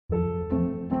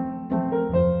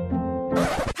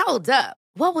Hold up.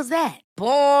 What was that?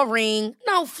 Boring.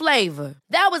 No flavor.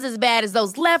 That was as bad as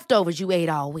those leftovers you ate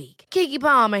all week. Keke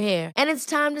Palmer here. And it's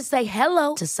time to say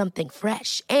hello to something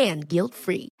fresh and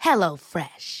guilt-free. Hello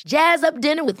Fresh. Jazz up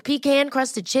dinner with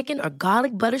pecan-crusted chicken or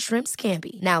garlic butter shrimp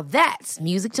scampi. Now that's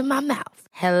music to my mouth.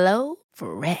 Hello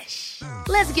Fresh.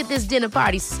 Let's get this dinner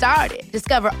party started.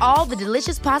 Discover all the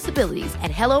delicious possibilities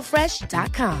at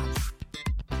hellofresh.com.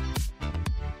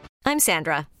 I'm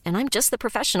Sandra, and I'm just the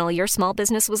professional your small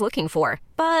business was looking for.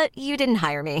 But you didn't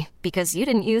hire me because you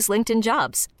didn't use LinkedIn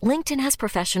Jobs. LinkedIn has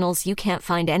professionals you can't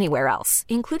find anywhere else,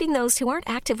 including those who aren't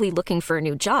actively looking for a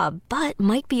new job, but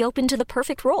might be open to the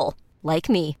perfect role, like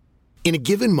me. In a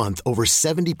given month, over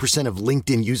 70% of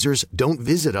LinkedIn users don't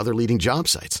visit other leading job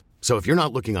sites. So if you're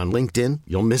not looking on LinkedIn,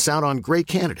 you'll miss out on great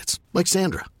candidates like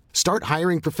Sandra. Start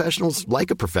hiring professionals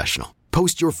like a professional.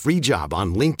 Post your free job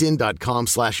on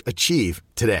linkedin.com/achieve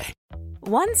today.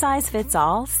 One size fits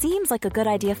all seems like a good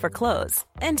idea for clothes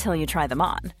until you try them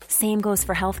on. Same goes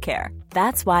for healthcare.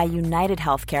 That's why United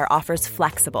Healthcare offers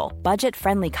flexible,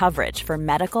 budget-friendly coverage for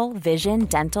medical, vision,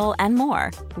 dental, and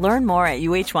more. Learn more at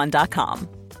uh1.com.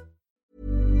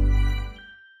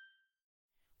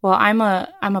 Well, I'm a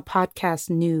podcast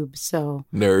noob, so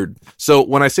nerd. So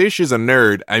when I say she's a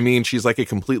nerd, I mean she's like a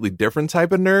completely different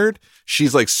type of nerd.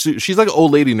 She's like an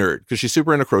old lady nerd because she's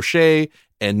super into crochet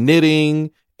and knitting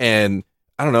and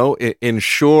I don't know,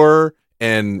 Ensure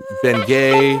and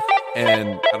Bengay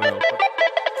and I don't know.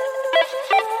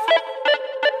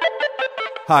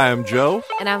 Hi, I'm Joe.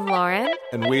 And I'm Lauren.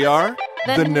 And we are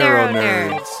the Neuro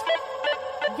Nerds.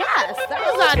 Yes, that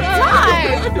was on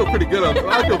time. I feel pretty good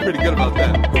about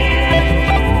that.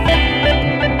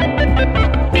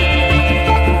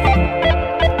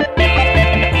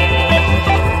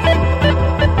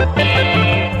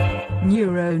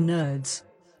 Neuro Nerds.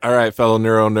 All right, fellow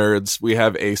Neuro Nerds, we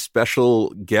have a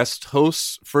special guest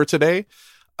host for today.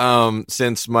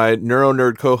 Since my Neuro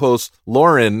Nerd co-host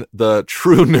Lauren, the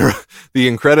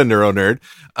Incredible Neuro Nerd,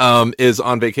 is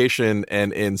on vacation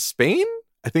and in Spain.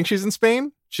 I think she's in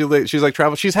Spain. She's like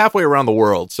travel. She's halfway around the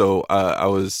world. So I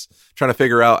was trying to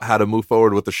figure out how to move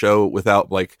forward with the show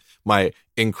without like my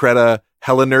Incredible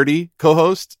Hella Nerdy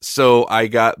co-host. So I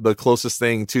got the closest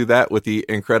thing to that with the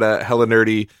Incredible Hella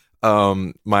Nerdy,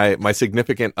 my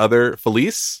significant other,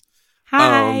 Felice.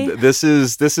 hi. This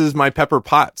is my Pepper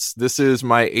Potts. This is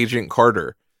my Agent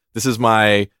Carter. This is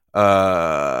my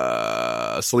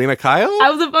Selena Kyle.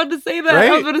 I was about to say that. Right?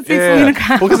 I was about to say Selena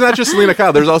Kyle. Well, because it's not just Selena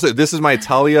Kyle. There's also this is my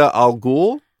Talia al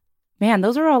Ghul. Man,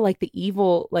 those are all like the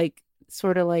evil, like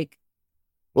sort of like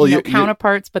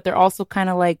counterparts, but they're also kind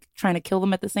of like trying to kill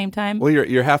them at the same time. Well,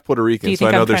 you're half Puerto Rican, so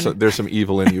I know there's some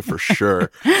evil in you for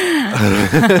sure.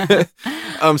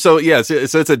 So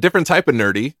it's a different type of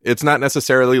nerdy. It's not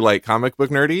necessarily like comic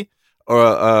book nerdy,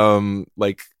 or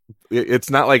like it's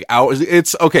not like ours.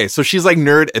 It's okay. So she's like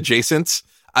nerd adjacent.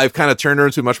 I've kind of turned her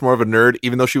into much more of a nerd,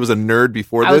 even though she was a nerd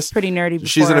before this. I was pretty nerdy before.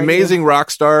 She's an amazing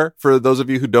rock star. For those of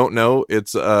you who don't know,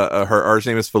 it's her artist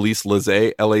name is Felice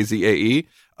Lazae, Lazae,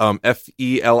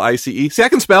 Felice. See, I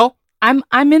can spell. I'm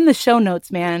in the show notes,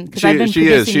 man, because I've been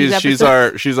producing these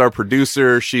episodes. She's our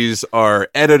producer. She's our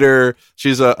editor.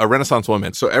 She's a Renaissance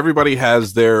woman. So everybody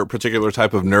has their particular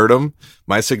type of nerdum.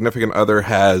 My significant other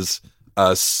has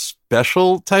a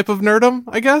special type of nerdum,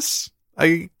 I guess.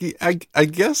 I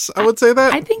guess I would say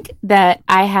that. I think that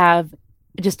I have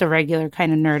just a regular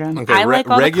kind of nerdum. Okay, I like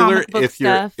all regular the comic book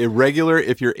stuff. Irregular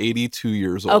if you're 82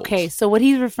 years old. Okay, so what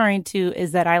he's referring to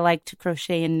is that I like to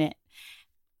crochet and knit.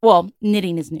 Well,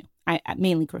 knitting is new. I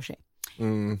mainly crochet.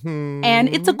 Mm-hmm.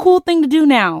 And it's a cool thing to do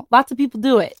now. Lots of people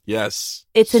do it. Yes.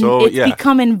 It's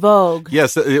become in vogue.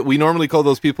 Yes, we normally call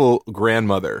those people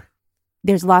grandmother.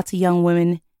 There's lots of young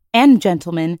women and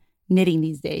gentlemen knitting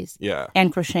these days. Yeah.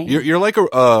 And crocheting. You're like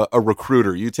a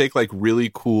recruiter. You take like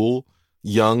really cool,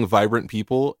 young, vibrant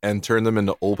people and turn them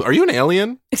into old. Are you an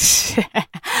alien?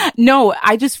 No,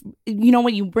 I just,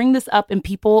 when you bring this up and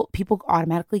people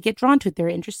automatically get drawn to it. They're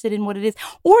interested in what it is,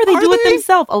 or they do it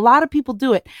themselves. A lot of people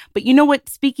do it. But you know what?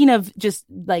 Speaking of just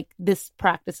like this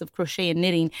practice of crochet and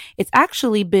knitting, it's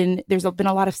actually there's been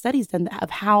a lot of studies done of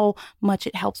how much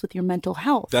it helps with your mental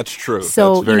health. That's true.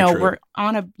 So, That's very true. We're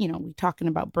on we're talking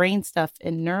about brain stuff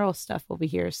and neuro stuff over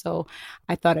here. So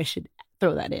I thought I should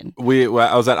throw that in.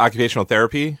 I was at occupational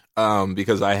therapy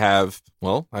because I have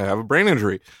a brain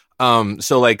injury.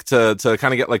 So like to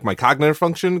kind of get like my cognitive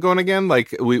function going again,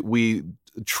 like we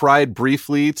tried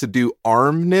briefly to do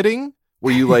arm knitting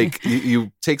where you like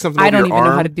you take something over I don't your even arm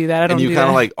know how to do that. I don't and you do kind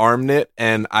of that. like arm knit,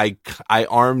 and I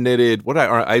arm knitted.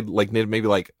 I like knitted maybe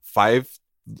like 5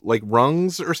 like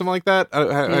rungs or something like that.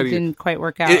 It didn't quite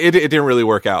work out. It didn't really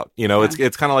work out. You know,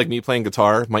 it's kind of like me playing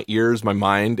guitar. My ears, my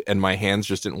mind, and my hands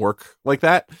just didn't work like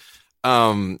that.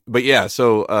 But yeah,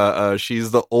 so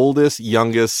she's the oldest,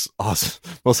 youngest,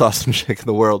 most awesome chick in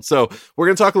the world. So we're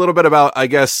gonna talk a little bit about, I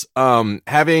guess,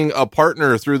 having a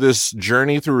partner through this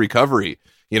journey through recovery.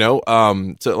 You know,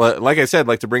 like I said,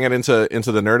 like to bring it into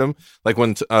the nerdum, like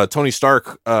when Tony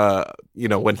Stark, you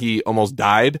know, when he almost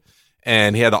died.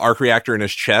 And he had the arc reactor in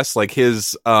his chest. Like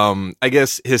his, I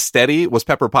guess his steady was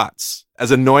Pepper Potts. As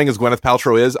annoying as Gwyneth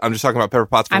Paltrow is, I'm just talking about Pepper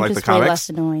Potts from like the comics. Less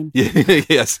annoying.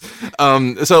 Yes.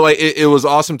 So like it was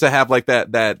awesome to have like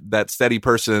that steady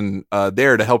person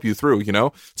there to help you through. You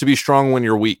know, to be strong when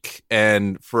you're weak.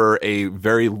 And for a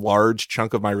very large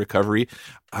chunk of my recovery,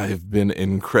 I've been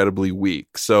incredibly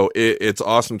weak. So it's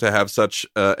awesome to have such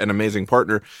an amazing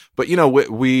partner. But you know,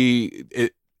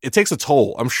 it takes a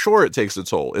toll. I'm sure it takes a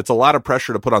toll. It's a lot of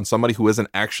pressure to put on somebody who isn't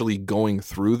actually going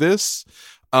through this.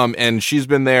 And she's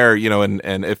been there, you know,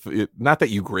 and if not that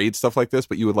you grade stuff like this,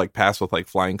 but you would like pass with like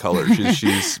flying colors.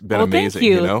 She's been well, amazing. Thank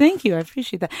you. You know? Thank you. I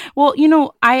appreciate that. Well, you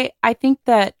know, I think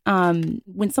that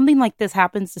when something like this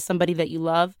happens to somebody that you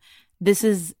love, this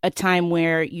is a time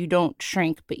where you don't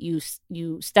shrink, but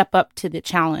you step up to the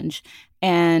challenge.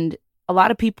 And a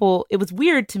lot of people, it was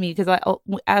weird to me because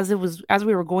as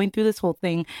we were going through this whole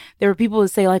thing, there were people who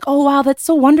say like, "Oh wow, that's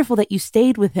so wonderful that you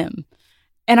stayed with him,"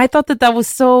 and I thought that was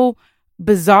so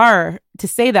bizarre to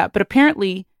say that, but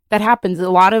apparently that happens. A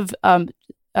lot of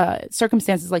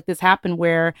circumstances like this happen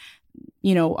where,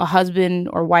 you know, a husband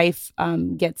or wife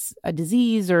gets a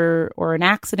disease or an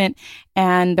accident,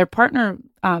 and their partner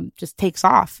just takes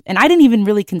off. And I didn't even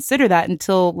really consider that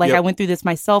until I went through this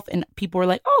myself, and people were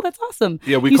like, "Oh, that's awesome!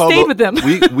 Yeah, you stayed with them."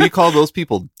 we call those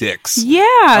people dicks.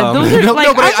 Yeah, those are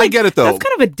but I get it though. That's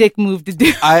kind of a dick move to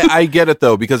do. I get it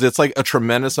though, because it's like a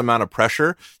tremendous amount of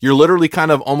pressure. You're literally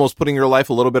kind of almost putting your life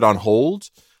a little bit on hold.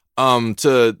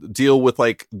 To deal with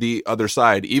like the other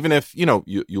side, even if you know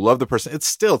you love the person,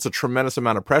 it's a tremendous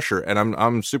amount of pressure, and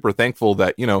I'm super thankful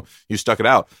that you know you stuck it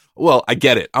out. Well, I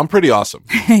get it. I'm pretty awesome.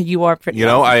 You are pretty. You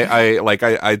know, awesome.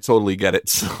 I totally get it.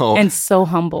 So and so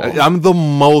humble. I'm the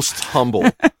most humble,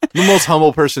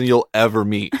 person you'll ever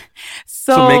meet.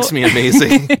 So it makes me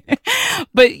amazing.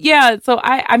 But yeah, so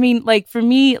I mean, like for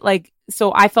me, like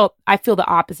so I feel the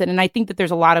opposite, and I think that there's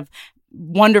a lot of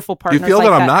wonderful partners. You feel like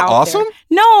that I'm not awesome? There.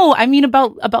 No, I mean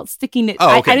about sticking it.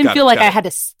 Oh, okay, I didn't feel like I had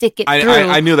to stick it through.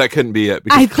 I knew that couldn't be it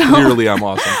because clearly I'm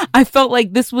awesome. I felt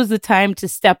like this was the time to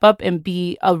step up and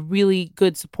be a really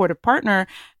good supportive partner,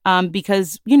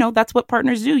 because you know that's what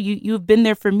partners do. You've been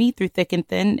there for me through thick and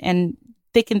thin,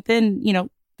 you know.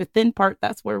 The thin part,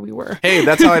 that's where we were. Hey,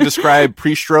 that's how I describe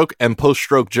pre-stroke and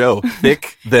post-stroke Joe.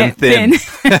 Thick, then thin.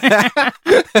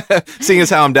 Seeing as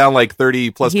how I'm down like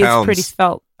 30 plus pounds. He's pretty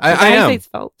svelte. I am. Say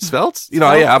svelte. Svelte? You know,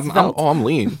 I'm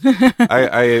lean.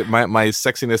 My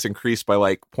sexiness increased by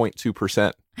like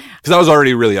 0.2%. Because I was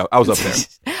already I was up there.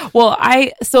 Well,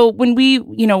 so when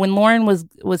when Lauren was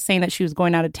saying that she was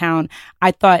going out of town,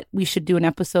 I thought we should do an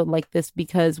episode like this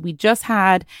because we just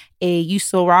had a You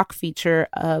So Rock feature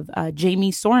of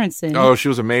Jamie Sorensen. Oh, she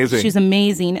was amazing. She's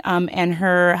amazing. And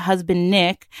her husband,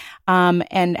 Nick,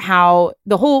 and how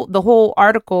the whole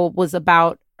article was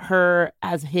about her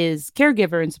as his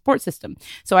caregiver and support system.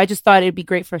 So I just thought it'd be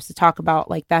great for us to talk about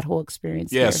like that whole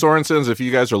experience. Yeah, Sorensens, if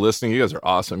you guys are listening, you guys are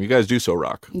awesome. You guys do so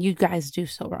rock. You guys do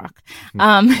so rock.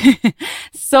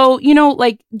 So, you know,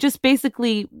 like just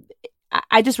basically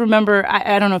I just remember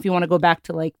I don't know if you want to go back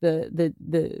to like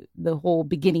the whole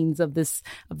beginnings of this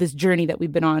journey that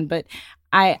we've been on, but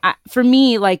I for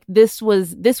me, like this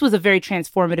was a very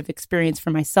transformative experience for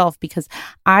myself because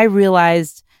I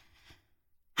realized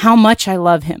how much I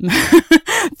love him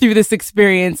through this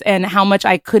experience and how much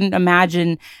I couldn't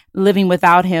imagine living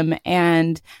without him.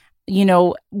 And, you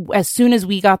know, as soon as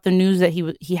we got the news that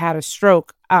he had a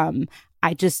stroke,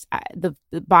 the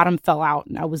bottom fell out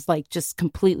and I was like just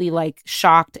completely like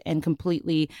shocked and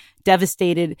completely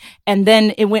devastated. And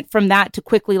then it went from that to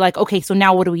quickly like, okay, so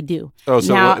now what do we do? Oh,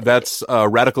 so now, that's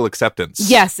radical acceptance.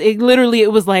 Yes, it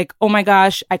was like, oh my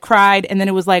gosh, I cried. And then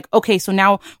it was like, okay, so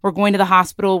now we're going to the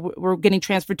hospital. We're getting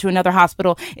transferred to another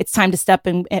hospital. It's time to step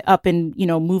up and, you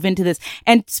know, move into this.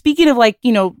 And speaking of like,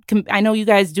 you know, I know you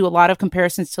guys do a lot of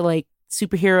comparisons to like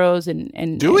superheroes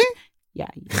and do we? Yeah.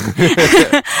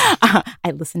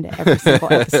 I listen to every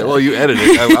single episode. Well, you edit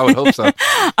it. I would hope so.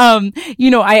 You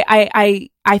know,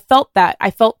 I felt that. I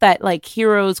felt that like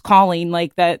heroes calling,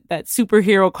 like that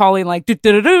superhero calling, like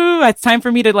it's time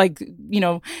for me to like, you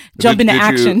know, jump into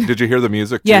action. Did you hear the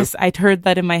music too? Yes, I'd heard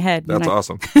that in my head. That's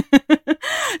awesome.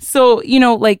 So,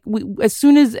 like as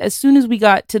soon as we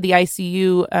got to the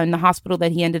ICU and the hospital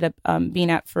that he ended up being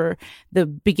at for the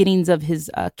beginnings of his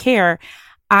care,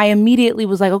 I immediately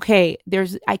was like, okay,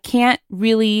 I can't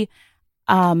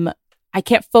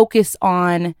focus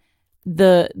on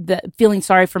the feeling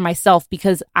sorry for myself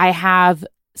because I have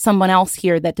someone else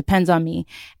here that depends on me.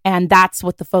 And that's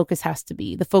what the focus has to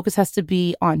be. The focus has to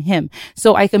be on him.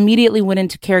 So I immediately went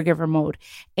into caregiver mode,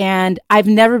 and I've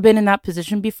never been in that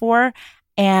position before.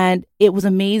 And it was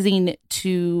amazing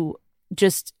to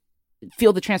just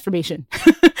feel the transformation.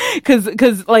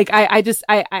 Cause like I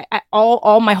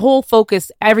all my whole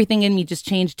focus, everything in me just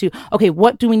changed to, okay,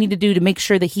 what do we need to do to make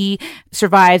sure that he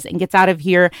survives and gets out of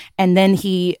here? And then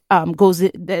he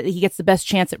he gets the best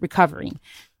chance at recovering.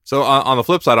 So on the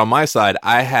flip side, on my side,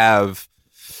 I have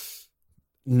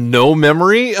no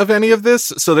memory of any of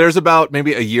this. So there's about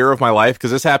maybe a year of my life,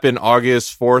 because this happened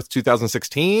August 4th,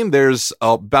 2016. There's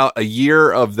about a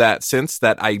year of that since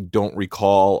that I don't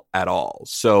recall at all.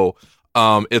 So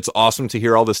it's awesome to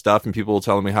hear all this stuff and people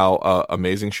telling me how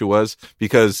amazing she was,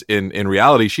 because in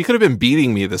reality, she could have been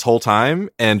beating me this whole time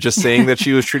and just saying that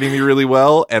she was treating me really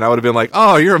well. And I would have been like,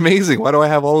 oh, you're amazing. Why do I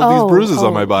have all of these bruises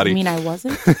on my body? You mean I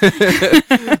wasn't?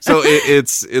 So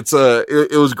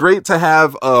it was great to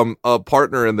have a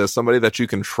partner in this, somebody that you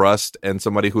can trust and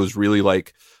somebody who is really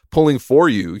like pulling for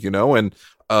you, and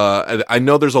I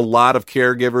know there's a lot of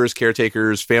caregivers,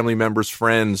 caretakers, family members,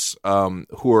 friends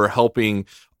who are helping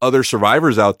other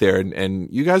survivors out there, and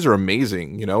you guys are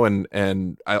amazing,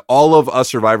 and all of us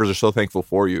survivors are so thankful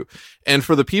for you. And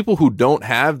for the people who don't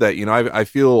have that, I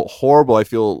feel horrible, I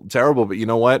feel terrible, but you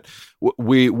know what?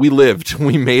 We lived,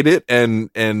 we made it,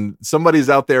 and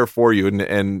somebody's out there for you,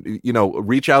 and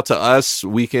reach out to us.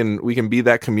 We can be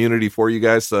that community for you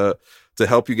guys to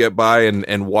help you get by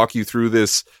and walk you through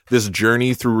this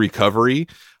journey through recovery,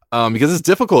 because it's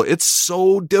difficult. It's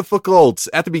so difficult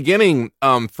at the beginning.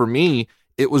 For me,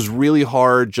 it was really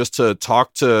hard just to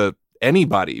talk to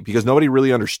anybody because nobody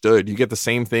really understood. You get the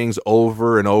same things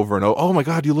over and over and over. Oh my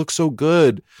God, you look so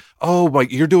good. Oh,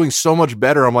 like you're doing so much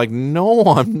better. I'm like, no,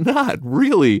 I'm not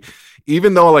really.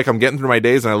 Even though like I'm getting through my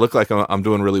days and I look like I'm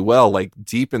doing really well, like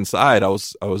deep inside,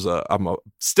 I'm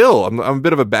a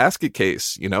bit of a basket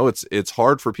case. It's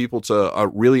hard for people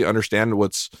to really understand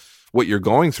what you're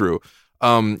going through.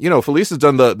 Felicia's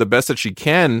done the best that she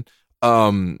can.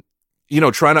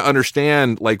 Trying to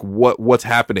understand like what's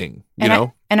happening,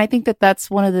 and I think that's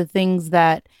one of the things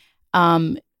that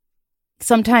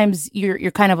sometimes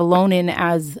you're kind of alone in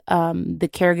as the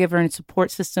caregiver and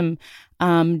support system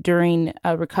during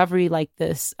a recovery like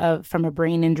this from a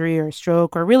brain injury or a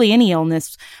stroke or really any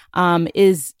illness,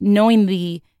 is knowing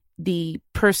the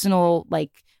personal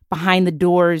like behind the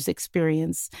doors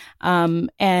experience,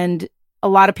 and a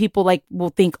lot of people like will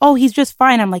think, oh, he's just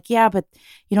fine. I'm like, yeah, but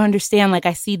you don't understand. Like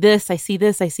I see this.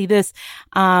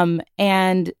 And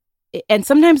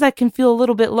sometimes that can feel a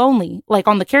little bit lonely, like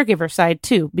on the caregiver side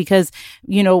too, because,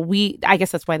 I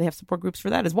guess that's why they have support groups for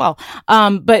that as well.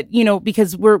 But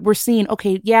because we're seeing,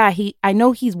 okay, yeah, I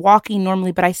know he's walking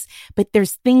normally, but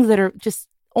there's things that are just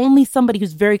only somebody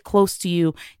who's very close to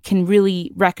you can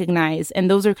really recognize. And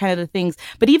those are kind of the things.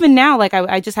 But even now, like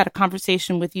I just had a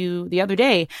conversation with you the other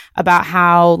day about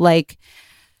how like,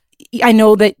 I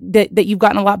know that you've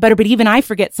gotten a lot better, but even I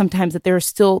forget sometimes that there are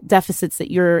still deficits that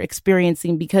you're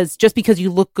experiencing, because just because you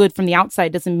look good from the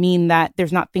outside doesn't mean that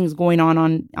there's not things going on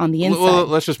the inside. Well,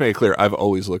 let's just make it clear. I've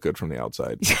always looked good from the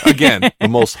outside. Again, the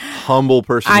most humble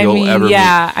person you'll ever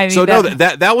meet. So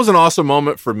that was an awesome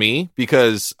moment for me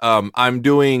because I'm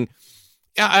doing.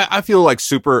 Yeah, I feel like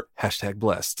super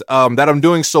 #blessed that I'm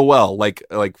doing so well. Like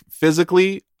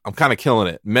physically, I'm kind of killing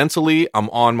it. Mentally, I'm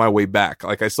on my way back.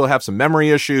 Like I still have some memory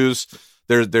issues.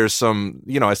 There's some,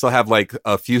 I still have like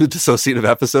a few dissociative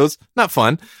episodes. Not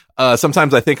fun.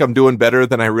 Sometimes I think I'm doing better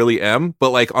than I really am. But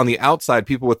like on the outside,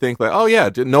 people would think like, oh yeah,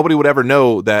 nobody would ever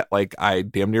know that like I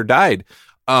damn near died.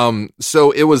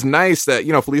 So it was nice that,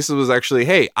 Felicia was actually,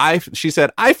 hey, she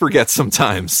said, I forget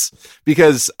sometimes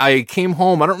because I came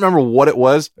home. I don't remember what it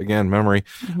was. Again, memory.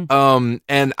 Mm-hmm.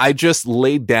 And I just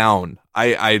laid down.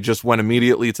 I just went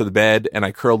immediately to the bed and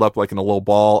I curled up like in a little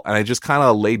ball and I just kind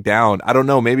of laid down. I don't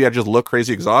know. Maybe I just looked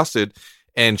crazy exhausted.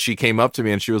 And she came up to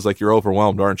me and she was like, you're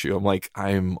overwhelmed, aren't you? I'm like,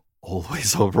 I'm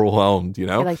always overwhelmed,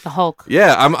 You're like the Hulk.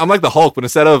 Yeah, I'm like the Hulk, but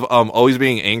instead of always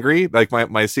being angry, like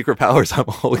my secret power is I'm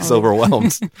always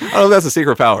overwhelmed. I don't know if that's a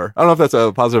secret power. I don't know if that's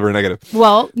a positive or negative.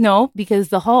 Well, no, because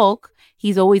the Hulk,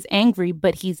 he's always angry,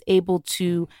 but he's able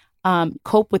to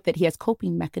cope with it. He has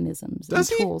coping mechanisms and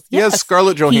tools. He has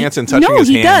Scarlett Johansson touching his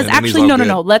hand. No, he does. Actually,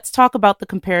 no. Let's talk about the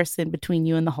comparison between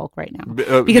you and the Hulk right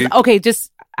now. Because, okay,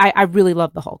 just I really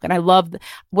love the Hulk, and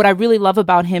what I really love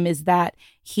about him is that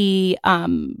he,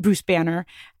 Bruce Banner,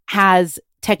 has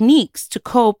techniques to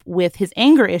cope with his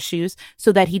anger issues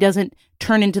so that he doesn't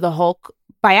turn into the Hulk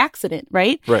by accident,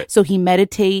 right? Right. So he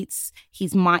meditates, he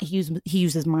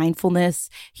uses mindfulness,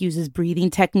 he uses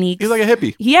breathing techniques. He's like a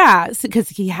hippie. Yeah,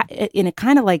 because and it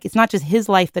kind of like, it's not just his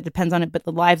life that depends on it, but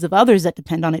the lives of others that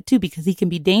depend on it too, because he can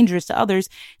be dangerous to others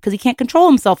because he can't control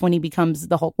himself when he becomes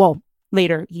the Hulk. Well,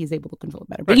 later he's able to control it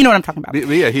better, but you know what I'm talking about. But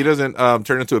yeah, he doesn't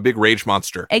turn into a big rage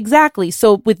monster. Exactly.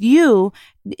 So with you,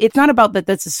 it's not about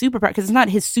that's a superpower, because it's not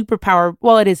his superpower.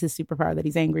 Well, it is his superpower that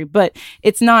he's angry, but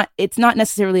it's not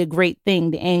necessarily a great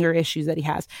thing, the anger issues that he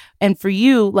has. And for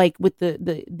you, like with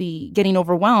the getting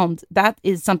overwhelmed, that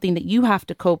is something that you have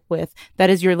to cope with. That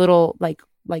is your little like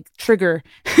trigger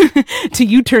to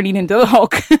you turning into the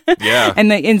Hulk. Yeah.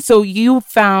 And so you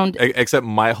found, except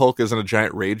my Hulk isn't a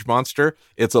giant rage monster.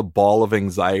 It's a ball of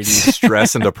anxiety,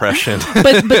 stress, and depression.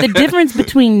 but the difference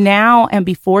between now and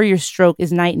before your stroke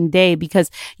is night and day, because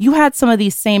you had some of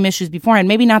these same issues before, and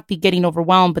maybe not the getting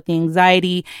overwhelmed, but the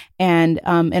anxiety and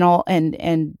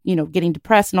you know, getting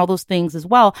depressed and all those things as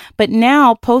well. But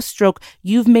now post stroke,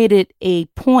 you've made it a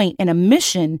point and a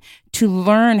mission to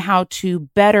learn how to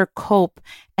better cope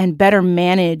and better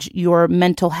manage your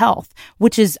mental health,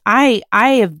 which is, I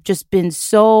have just been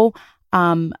so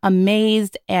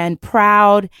amazed and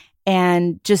proud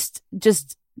and just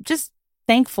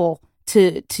thankful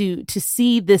to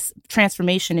see this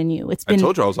transformation in you. I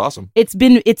told you I was awesome. It's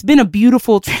been a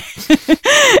beautiful,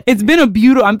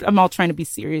 I'm all trying to be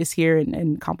serious here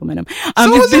and compliment him.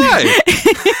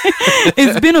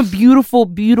 It's been a beautiful,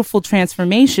 beautiful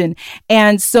transformation.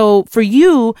 And so for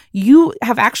you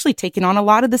have actually taken on a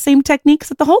lot of the same techniques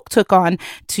that the Hulk took on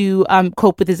to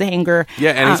cope with his anger.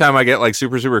 Yeah. Anytime I get like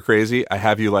super, super crazy, I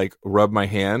have you like rub my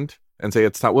hand and say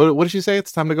it's time. What did she say?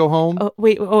 It's time to go home. Oh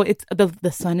wait! Oh, it's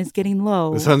the sun is getting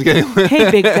low. The sun's getting low. Hey,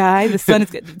 big guy, the sun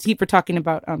is. We're talking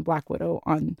about Black Widow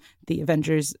on the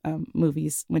Avengers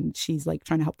movies when she's like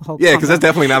trying to help the Hulk. Yeah, because that's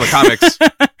definitely not in the comics.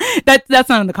 That's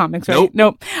not in the comics, right?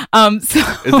 Nope. So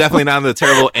it's definitely not in the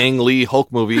terrible Ang Lee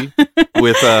Hulk movie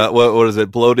with what is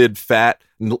it? Bloated, fat,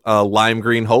 lime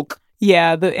green Hulk.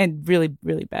 Yeah, and really,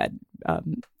 really bad.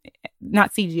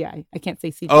 Not CGI. I can't say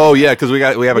CGI. Oh yeah, because we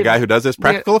have a guy who does this.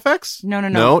 Practical effects? No,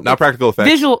 not practical effects.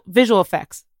 Visual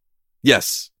effects.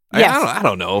 Yes. I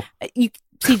don't know.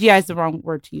 CGI is the wrong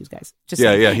word to use, guys. Just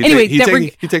yeah. Anyway, he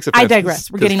takes it. I digress.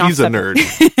 We're getting off. He's a nerd.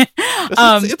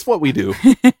 It's what we do.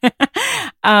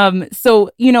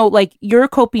 So, you know, like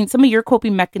some of your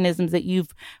coping mechanisms that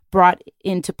you've brought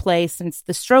into play since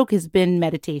the stroke has been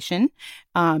meditation.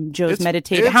 Joe's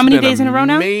meditated. How many days in a row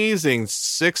now? Amazing.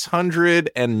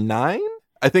 609?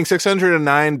 I think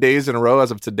 609 days in a row as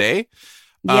of today.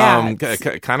 Yeah.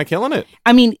 Kind of killing it.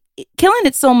 I mean, killing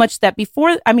it so much that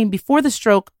before the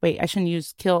stroke, wait, I shouldn't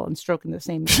use kill and stroke in the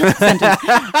same sentence.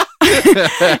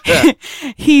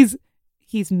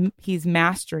 He's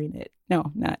mastering it. No,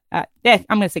 not. I'm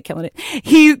going to say killing it.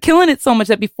 He's killing it so much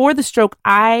that before the stroke,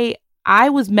 I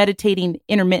was meditating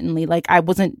intermittently, like I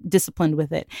wasn't disciplined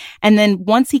with it. And then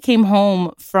once he came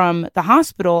home from the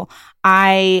hospital,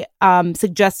 I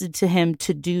suggested to him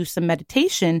to do some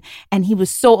meditation, and he was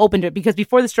so open to it, because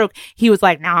before the stroke, he was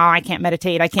like, "No, I can't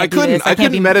meditate. I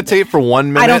couldn't meditate for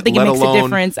 1 minute. I don't think it makes a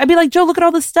difference." I'd be like, "Joe, look at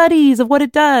all the studies of what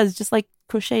it does." Just like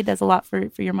crochet does a lot for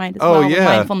your mind as well. Yeah.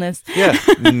 Mindfulness. Yeah.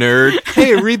 Nerd.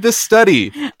 Hey, read this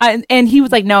study. And he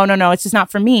was like, no, it's just not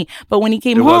for me. But when he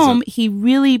came home, he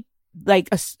really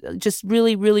just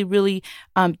really, really, really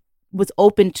was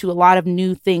open to a lot of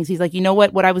new things. He's like, you know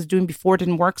what I was doing before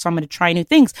didn't work, so I'm going to try new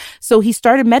things. So he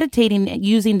started meditating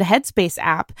using the Headspace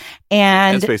app.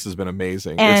 And Headspace has been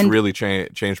amazing. It's really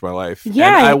changed my life.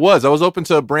 Yeah. And I was open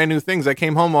to brand new things. I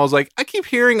came home, I was like, I keep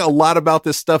hearing a lot about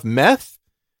this stuff. Meth?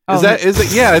 Is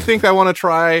it? Yeah, I think I want to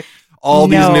try all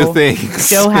these new things.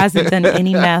 Joe hasn't done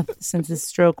any meth since his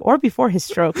stroke or before his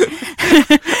stroke.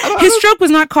 His stroke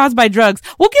was not caused by drugs.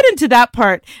 We'll get into that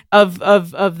part of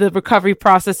the recovery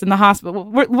process in the hospital.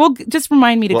 We'll just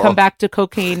remind me to come back to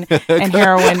cocaine and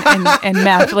heroin and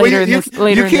meth later.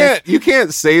 You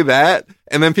can't say that.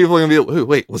 And then people are going to be,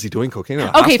 wait, was he doing cocaine in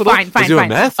the hospital? Okay, fine. Was he doing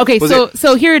meth? Okay,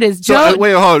 so here it is. Joe.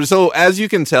 Wait, hold on. So as you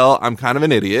can tell, I'm kind of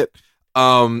an idiot.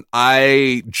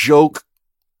 I joke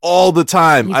all the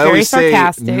time. He's I always say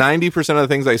sarcastic. 90% of the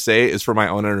things I say is for my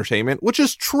own entertainment, which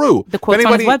is true. The quote's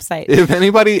on his website. If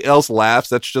anybody else laughs,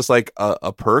 that's just like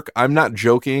a perk. I'm not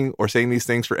joking or saying these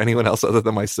things for anyone else other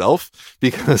than myself,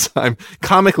 because I'm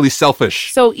comically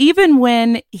selfish. So even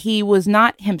when he was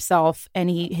not himself and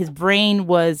his brain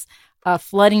was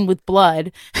flooding with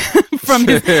blood from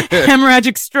his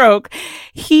hemorrhagic stroke,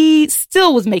 he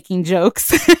still was making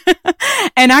jokes.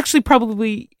 And actually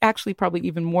probably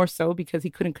even more so because he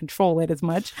couldn't control it as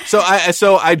much. So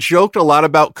I joked a lot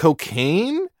about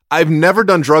cocaine. I've never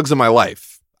done drugs in my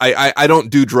life. I don't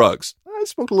do drugs. I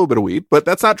smoked a little bit of weed, but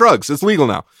that's not drugs. It's legal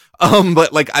now.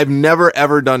 But like I've never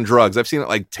ever done drugs. I've seen it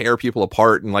like tear people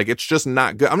apart and like it's just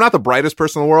not good. I'm not the brightest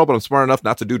person in the world, but I'm smart enough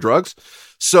not to do drugs.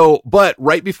 So, but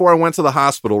right before I went to the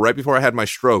hospital, right before I had my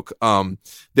stroke,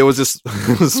 there was this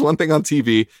one thing on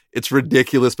TV. It's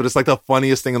ridiculous, but it's like the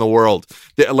funniest thing in the world.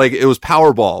 Like it was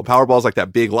Powerball. Powerball is like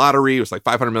that big lottery. It was like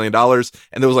 $500 million.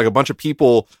 And there was like a bunch of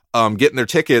people getting their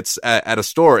tickets at a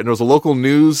store. And there was a local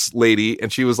news lady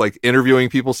and she was like interviewing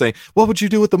people saying, what would you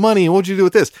do with the money? And what would you do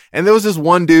with this? And there was this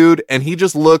one dude and he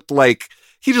just looked like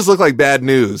bad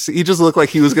news. He just looked like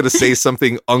he was going to say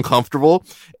something uncomfortable.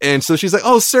 And so she's like,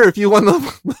 oh, sir, if you won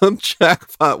the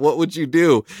jackpot, what would you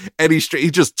do? And he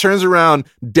just turns around,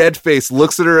 dead face,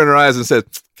 looks at her in her eyes and says,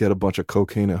 get a bunch of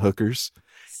cocaine at hookers.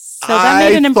 So that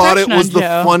made an impression I thought it was on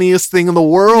Joe. The funniest thing in the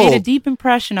world. It made a deep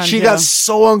impression on Joe. She got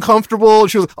so uncomfortable.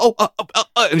 She was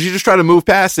and she just tried to move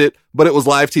past it, but it was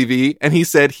live TV. And he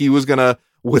said he was going to,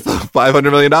 with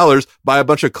 $500 million, buy a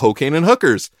bunch of cocaine and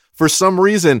hookers. For some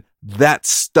reason, that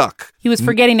stuck. He was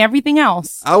forgetting everything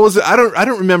else. I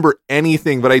don't remember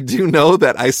anything, but I do know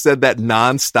that I said that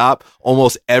nonstop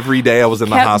almost every day I was in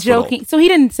the hospital. Joking. So he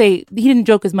didn't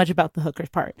joke as much about the hookers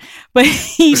part, but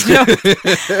he joked.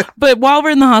 But while we're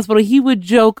in the hospital, he would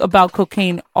joke about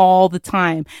cocaine all the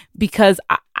time because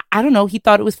I don't know. He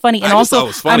thought it was funny. And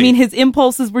also, I mean, his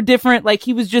impulses were different. Like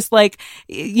he was just like,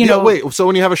 you know. Wait, so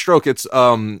when you have a stroke, it's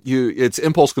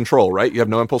impulse control, right? You have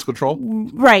no impulse control?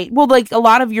 Right. Well, like a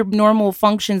lot of your normal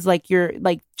functions, like your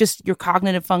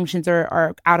cognitive functions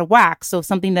are out of whack. So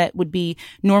something that would be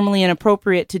normally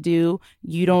inappropriate to do,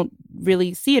 you don't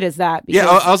really see it as that. Yeah,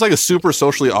 I was like a super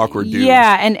socially awkward dude.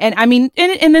 Yeah. And I mean,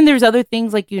 and then there's other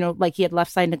things like, you know, like he had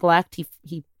left side neglect.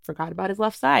 He forgot about his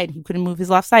left side. He couldn't move his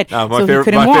left side. My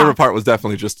favorite part was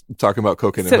definitely just talking about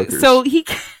cocaine and hookers.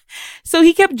 So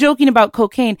he kept joking about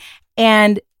cocaine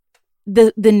and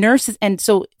the nurses. And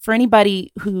so for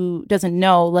anybody who doesn't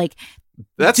know, like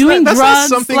that's doing not drugs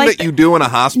something like that you do in a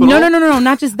hospital. No,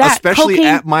 not just that. Especially cocaine,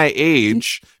 at my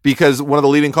age, because one of the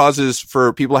leading causes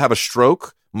for people to have a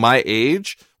stroke my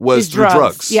age was through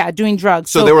drugs. Yeah, doing drugs.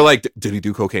 So they were like, did he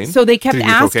do cocaine? So they kept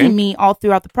asking me all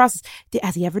throughout the process,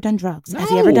 has he ever done drugs? No. Has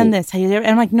he ever done this? And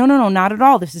I'm like, no, not at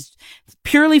all. This is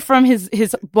purely from his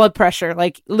blood pressure.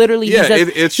 Like literally, he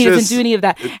doesn't do any of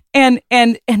that. And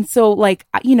so like,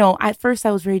 you know, at first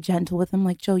I was very gentle with him.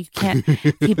 Like, Joe, you can't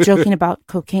keep joking about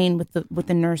cocaine with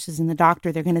the nurses and the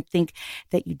doctor. They're going to think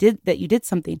that you did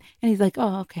something. And he's like,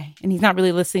 oh, okay. And he's not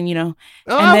really listening, you know.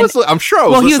 I'm sure I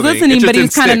was listening. He was listening, but he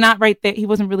was kind of not right there. He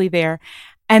wasn't really there.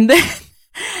 And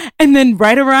then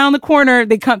right around the corner,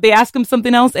 they ask him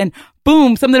something else and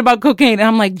boom, something about cocaine. And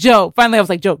I'm like, Joe, finally I was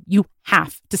like, Joe, you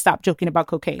have to stop joking about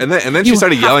cocaine. And then she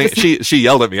started yelling. She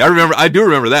yelled at me. I do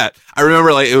remember that. I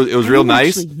remember like it was real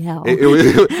nice. It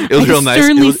was real nice.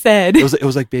 Sternly said. It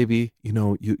was like, baby, you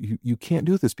know, you can't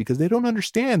do this because they don't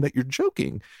understand that you're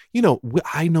joking. You know,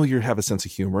 I know you have a sense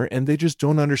of humor and they just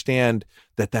don't understand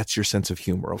that that's your sense of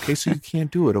humor. Okay. So you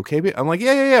can't do it. Okay. I'm like,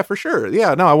 yeah, for sure.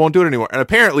 Yeah, no, I won't do it anymore. And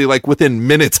apparently like within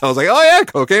minutes, I was like, oh yeah,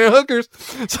 cocaine and hookers.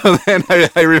 So then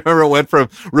I remember it went from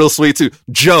real sweet to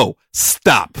Joe,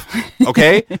 stop.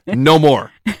 Okay. No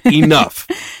more. Enough.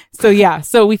 So yeah.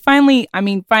 So we finally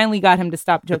got him to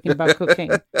stop joking about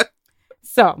cocaine.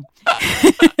 So,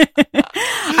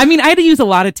 I mean, I had to use a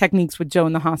lot of techniques with Joe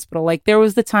in the hospital. Like there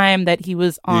was the time that he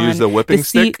was on. You used the whipping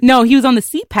stick? No, he was on the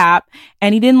CPAP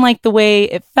and he didn't like the way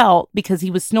it felt because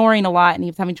he was snoring a lot and he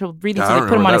was having trouble breathing. So they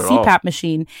put him on a CPAP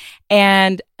machine.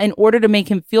 And in order to make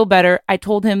him feel better, I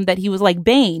told him that he was like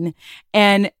Bane.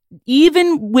 And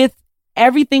even with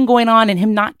everything going on and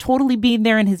him not totally being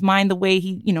there in his mind the way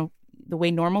the way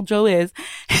normal Joe is,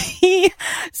 he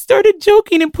started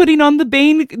joking and putting on the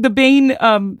Bane voice.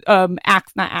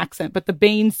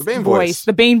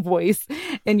 The Bane voice.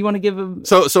 And you want to give him.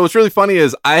 So what's really funny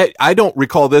is I don't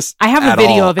recall this. I have a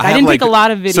video of it. I didn't take a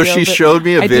lot of video. So she showed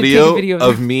me a video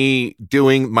of me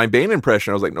doing my Bane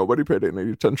impression. I was like, nobody paid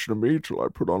any attention to me till I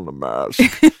put on the mask.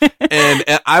 and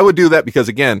I would do that because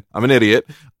again, I'm an idiot.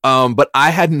 But I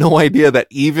had no idea that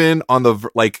even on the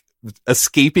like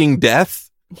escaping death,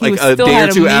 like a day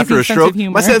or two after a stroke,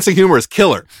 my sense of humor is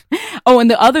killer. Oh, and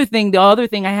the other thing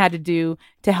I had to do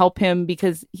to help him,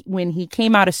 because when he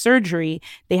came out of surgery,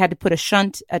 they had to put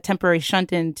a temporary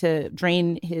shunt in to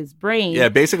drain his brain. Yeah,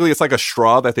 basically it's like a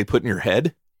straw that they put in your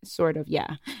head. Sort of,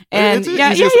 yeah. And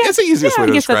it's the easiest way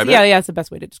to describe it. Yeah, it's the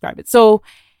best way to describe it. So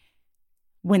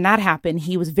when that happened,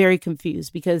 he was very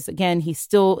confused because, again, he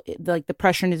still, like, the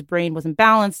pressure in his brain wasn't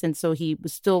balanced. And so he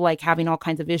was still, like, having all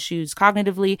kinds of issues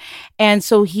cognitively. And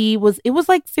so it was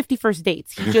like 50 First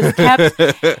Dates. He just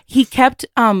kept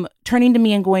turning to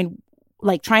me and going,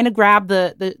 like, trying to grab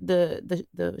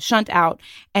the shunt out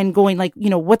and going, like,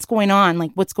 what's going on?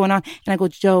 Like, what's going on? And I go,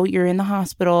 Joe, you're in the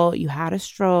hospital. You had a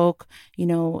stroke,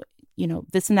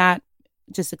 this and that.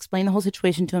 Just explain the whole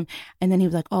situation to him. And then he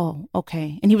was like, oh,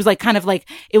 okay. And he was like, kind of like,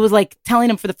 it was like telling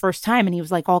him for the first time. And he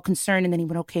was like all concerned. And then he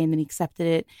went, okay. And then he accepted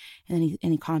it. And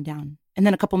then he calmed down. And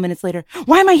then a couple minutes later,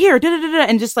 why am I here?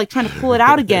 And just like trying to pull it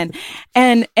out again.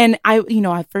 And I,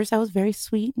 at first I was very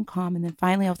sweet and calm. And then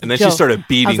finally I was like, and then Joe, she started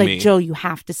beating I was like, me. Joe, you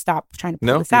have to stop trying to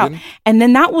pull this you out. didn't? And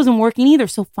then that wasn't working either.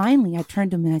 So finally I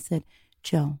turned to him and I said,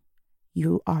 Joe,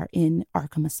 you are in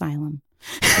Arkham Asylum.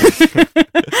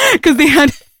 Because they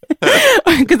had...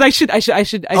 Because I should.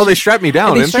 They strapped me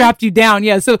down. They strapped you down,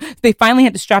 yeah. So they finally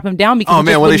had to strap him down because. Oh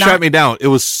man, when they strapped me down, it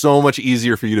was so much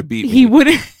easier for you to beat me. He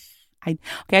wouldn't. I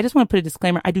just want to put a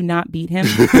disclaimer. I do not beat him,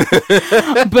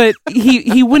 but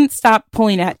he wouldn't stop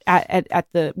pulling at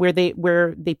the where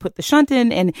they put the shunt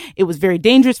in, and it was very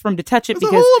dangerous for him to touch it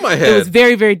because a hole in my head. It was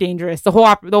very, very dangerous. The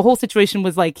whole situation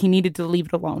was like he needed to leave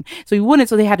it alone, so he wouldn't.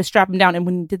 So they had to strap him down, and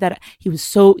when he did that, he was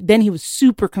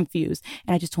super confused.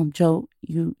 And I just told him, Joe,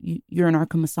 you're in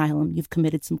Arkham Asylum. You've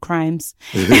committed some crimes,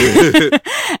 and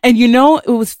it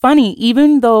was funny.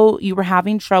 Even though you were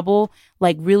having trouble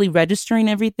like really registering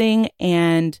everything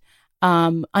and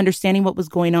understanding what was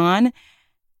going on,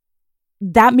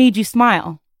 that made you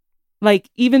smile. Like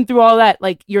even through all that,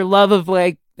 like your love of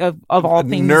like of all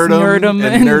things nerdum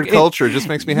and nerd culture just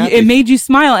makes me happy. It made you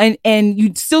smile, and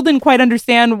you still didn't quite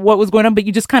understand what was going on, but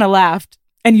you just kind of laughed.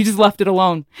 And you just left it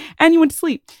alone, and you went to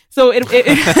sleep. So Wait,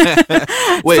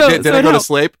 did I go to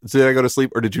sleep? Did I go to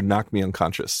sleep, or did you knock me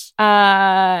unconscious?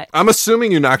 I'm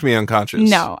assuming you knocked me unconscious.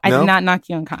 No, I did not knock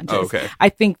you unconscious. Oh, okay. I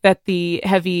think that the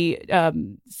heavy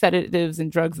sedatives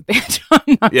and drugs that they had to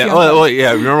knock you well,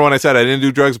 yeah. Remember when I said I didn't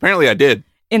do drugs? Apparently, I did.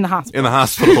 In the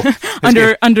hospital.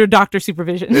 under doctor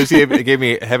supervision. It gave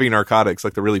me heavy narcotics,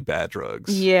 like the really bad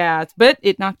drugs. Yeah, but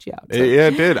it knocked you out. So. Yeah,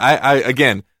 it did. I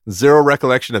again. Zero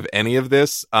recollection of any of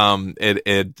this.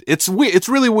 It's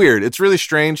really weird. It's really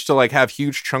strange to like have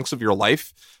huge chunks of your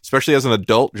life, especially as an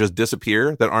adult, just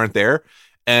disappear that aren't there,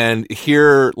 and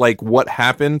hear like what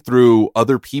happened through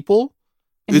other people.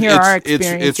 And hear our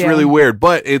experience. It's really weird,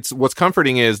 but what's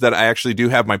comforting is that I actually do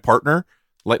have my partner.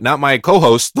 Like not my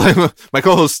co-host,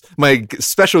 my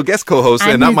special guest co-host,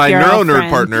 and not my neuro nerd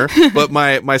partner, but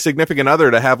my significant other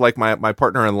to have like my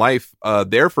partner in life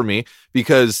there for me,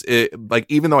 because like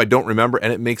even though I don't remember,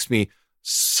 and it makes me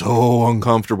so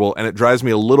uncomfortable and it drives me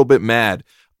a little bit mad.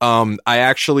 I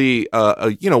actually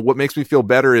what makes me feel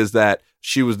better is that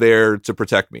she was there to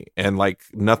protect me, and like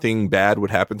nothing bad would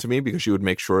happen to me because she would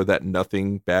make sure that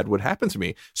nothing bad would happen to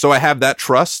me. So I have that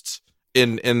trust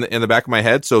in the back of my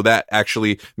head, so that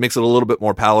actually makes it a little bit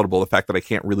more palatable, the fact that I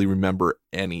can't really remember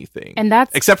anything, and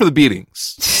that's except for the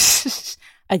beatings.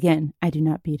 Again, I do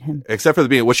not beat him. Except for the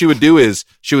beating. What she would do is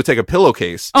she would take a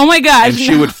pillowcase. Oh my gosh. And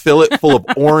she would fill it full of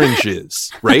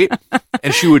oranges, right?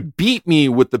 And she would beat me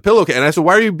with the pillowcase. And I said,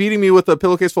 why are you beating me with a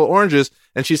pillowcase full of oranges?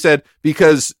 And she said,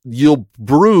 because you'll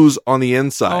bruise on the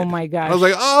inside. Oh my gosh. I was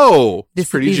like, oh,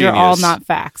 pretty these genius. are all not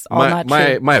facts. All not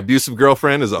true. My abusive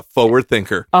girlfriend is a forward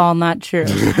thinker. All not true.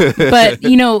 But,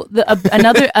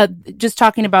 another, just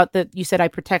talking about you said I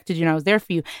protected you and I was there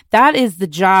for you. That is the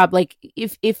job. Like,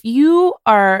 if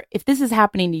this is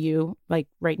happening to you, like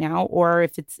right now, or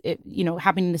if it's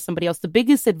happening to somebody else, the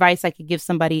biggest advice I could give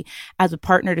somebody as a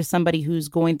partner to somebody who's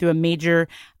going through a major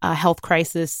health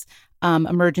crisis,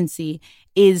 emergency,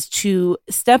 is to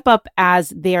step up as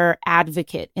their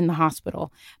advocate in the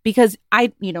hospital. Because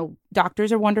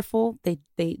doctors are wonderful.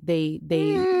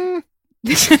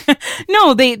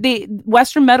 No,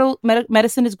 Western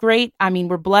medicine is great. I mean,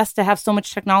 we're blessed to have so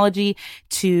much technology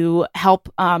to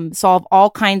help solve all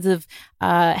kinds of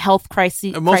health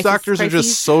crises. Most doctors are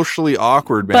just socially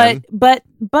awkward, man.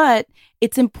 But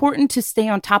it's important to stay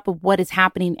on top of what is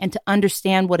happening and to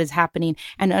understand what is happening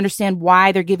and to understand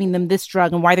why they're giving them this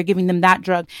drug and why they're giving them that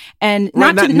drug, and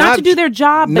not to do their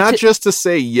job, but not just to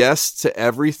say yes to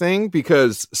everything,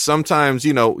 because sometimes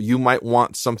you might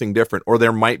want something different, or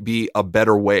there might be a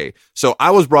better way. So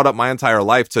I was brought up my entire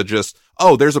life to just,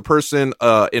 there's a person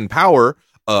in power,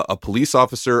 a police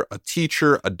officer, a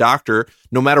teacher, a doctor.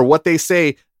 No matter what they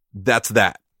say, that's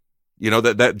that.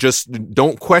 That just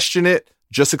don't question it.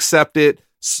 Just accept it,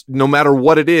 no matter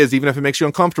what it is, even if it makes you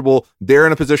uncomfortable. They're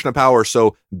in a position of power,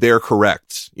 so they're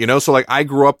correct. So like I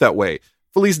grew up that way.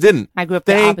 Felice didn't. I grew up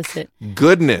the Thank opposite.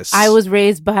 goodness. I was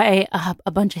raised by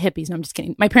a bunch of hippies. No, I'm just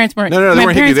kidding. My parents weren't. No, they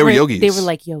weren't hippies. They were yogis. They were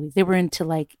like yogis. They were into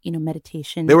like,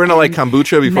 meditation. They were into like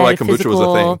kombucha before like kombucha was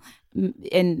a thing.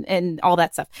 And all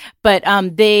that stuff. But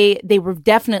they were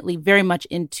definitely very much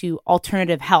into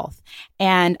alternative health.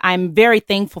 And I'm very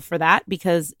thankful for that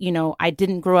because, I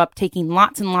didn't grow up taking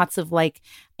lots and lots of like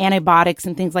antibiotics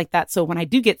and things like that. So when I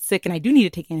do get sick and I do need to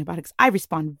take antibiotics, I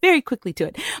respond very quickly to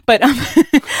it. But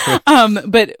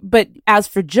but as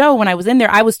for Joe, when I was in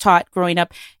there, I was taught growing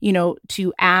up,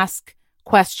 to ask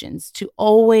questions, to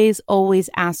always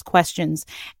ask questions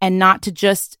and not to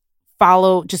just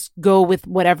go with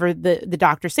whatever the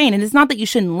doctor's saying. And it's not that you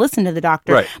shouldn't listen to the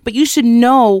doctor, right, but you should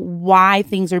know why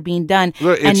things are being done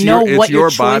and know what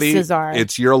your choices are.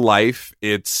 It's your life.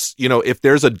 It's, if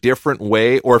there's a different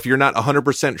way, or if you're not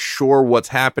 100% sure what's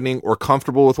happening or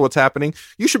comfortable with what's happening,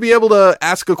 you should be able to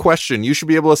ask a question. You should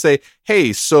be able to say,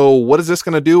 hey, so what is this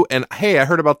going to do? And hey, I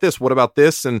heard about this. What about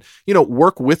this? And,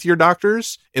 work with your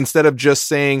doctors instead of just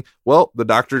saying, well, the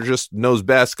doctor just knows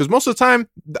best. Because most of the time,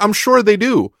 I'm sure they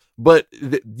do. But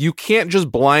you can't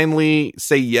just blindly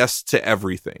say yes to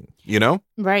everything,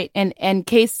 Right. And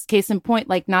case in point,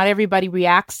 like not everybody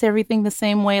reacts to everything the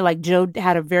same way. Like Joe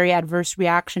had a very adverse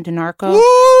reaction to Norco.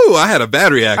 Woo! I had a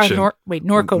bad reaction.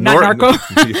 Norco, not Narco.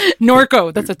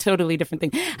 Norco. That's a totally different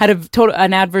thing. Had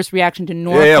an adverse reaction to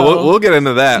Norco. Yeah, we'll get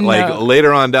into that like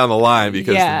later on down the line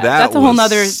because that's a whole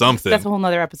nother something. That's a whole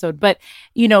nother episode. But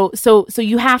so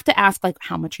you have to ask like,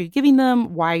 how much are you giving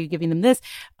them? Why are you giving them this?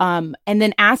 And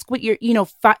then ask what you're,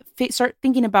 start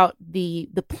thinking about the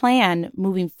plan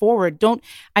moving forward.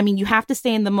 You have to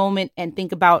stay in the moment and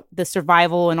think about the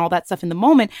survival and all that stuff in the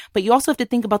moment, but you also have to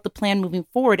think about the plan moving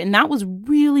forward. And that was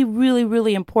really, really,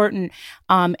 really important.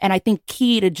 And I think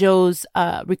key to Joe's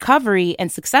recovery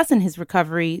and success in his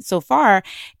recovery so far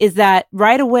is that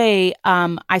right away,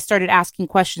 I started asking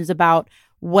questions about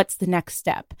what's the next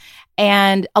step.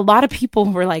 And a lot of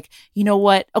people were like, you know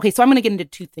what? Okay, so I'm going to get into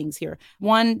two things here.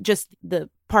 One, just the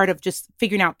part of just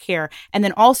figuring out care. And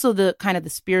then also the kind of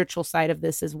the spiritual side of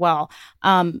this as well.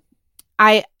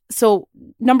 So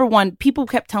number one, people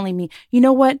kept telling me, you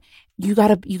know what? You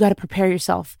gotta prepare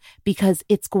yourself because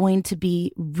it's going to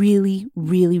be really,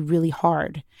 really, really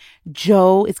hard.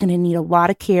 Joe is going to need a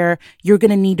lot of care. You're going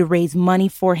to need to raise money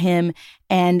for him.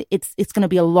 And it's going to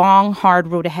be a long, hard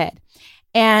road ahead.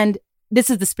 And this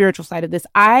is the spiritual side of this.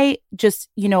 I just,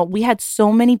 we had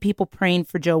so many people praying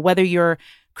for Joe, whether you're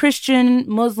Christian,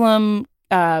 Muslim,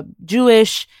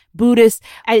 Jewish, Buddhist,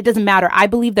 it doesn't matter. I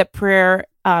believe that prayer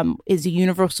is a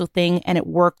universal thing and it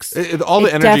works. All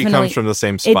the energy comes from the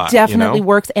same spot. It definitely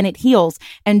works and it heals.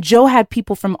 And Joe had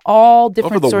people from all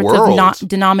different sorts of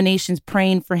denominations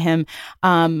praying for him.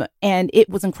 And it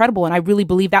was incredible. And I really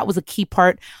believe that was a key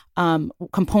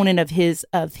component of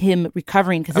him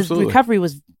recovering because his recovery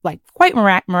was like quite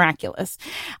miraculous.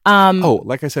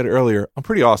 Like I said earlier, I'm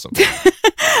pretty awesome.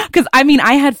 Because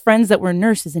I had friends that were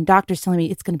nurses and doctors telling me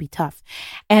it's going to be tough.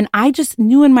 And I just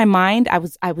knew in my mind, I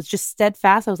was just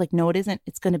steadfast. I was like, no, it isn't.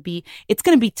 It's going to be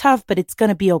tough, but it's going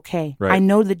to be okay. Right. I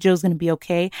know that Joe's going to be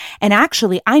okay. And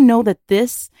actually, I know that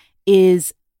this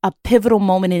is a pivotal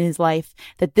moment in his life,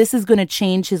 that this is going to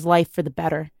change his life for the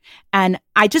better. And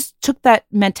I just took that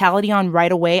mentality on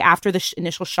right away after the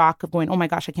initial shock of going, oh my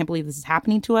gosh, I can't believe this is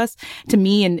happening to us, to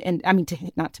me.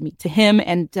 To him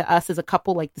and to us as a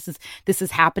couple, like this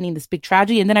is happening, this big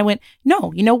tragedy. And then I went,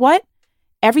 no, you know what?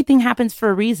 Everything happens for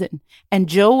a reason. And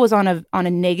Joe was on a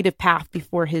negative path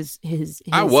before his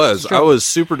I was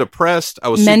super depressed. I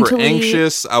was mentally, super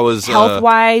anxious. I was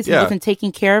health-wise. He wasn't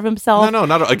taking care of himself. No,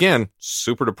 not again.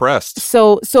 Super depressed.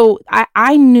 So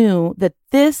I knew that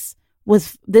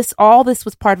all this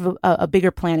was part of a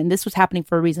bigger plan, and this was happening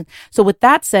for a reason. So with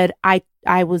that said, I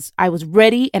was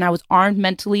ready and I was armed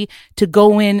mentally to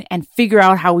go in and figure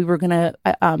out how we were going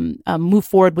to move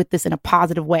forward with this in a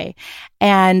positive way.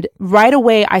 And right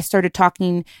away, I started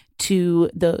talking to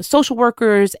the social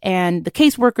workers and the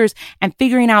caseworkers and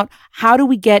figuring out how do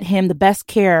we get him the best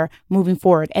care moving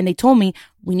forward. And they told me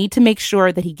we need to make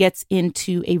sure that he gets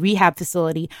into a rehab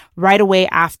facility right away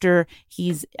after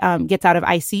he's gets out of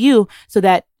ICU so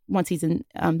that once he's in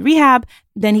rehab,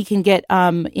 then he can get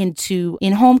into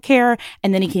in-home care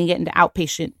and then he can get into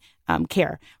outpatient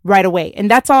care right away. And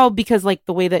that's all because like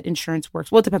the way that insurance works.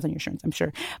 Well, it depends on your insurance, I'm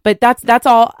sure. But that's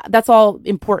all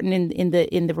important in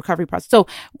the recovery process. So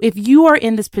if you are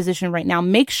in this position right now,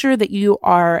 make sure that you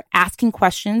are asking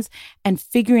questions and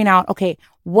figuring out, okay,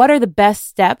 what are the best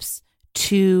steps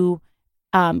to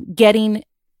getting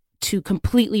to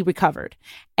completely recovered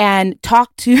and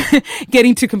talk to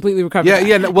getting to completely recovered.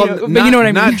 Yeah. Well, but you know what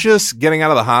I mean? Not just getting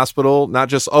out of the hospital, not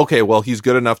just, okay, well, he's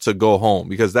good enough to go home,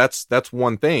 because that's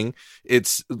one thing.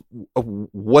 It's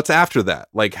what's after that.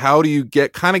 Like, how do you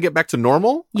get back to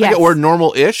normal? Yes. Or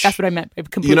normal-ish? That's what I meant.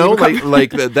 Completely recovered.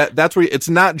 like that's where it's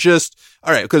not just,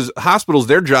 all right, because hospitals,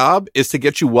 their job is to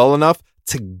get you well enough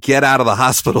to get out of the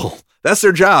hospital. That's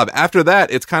their job. After that,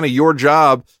 it's kind of your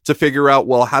job to figure out,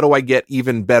 well, how do I get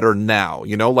even better now?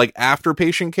 Like after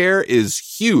patient care is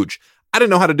huge. I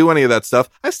didn't know how to do any of that stuff.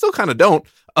 I still kind of don't.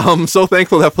 So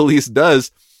thankful that police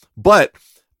does. But,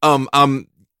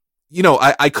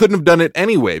 I couldn't have done it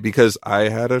anyway because I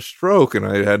had a stroke and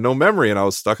I had no memory and I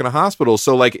was stuck in a hospital.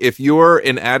 So like, if you're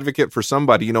an advocate for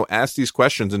somebody, ask these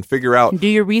questions and figure out. Do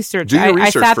your research. I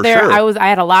sat for there. Sure. I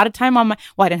had a lot of time on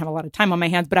I didn't have a lot of time on my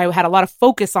hands, but I had a lot of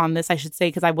focus on this, I should say,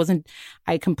 because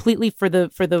I completely, for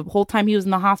the whole time he was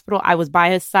in the hospital, I was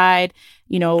by his side.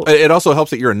 It also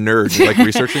helps that you're a nerd. You like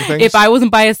researching things. If I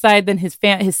wasn't by his side, then his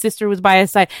sister was by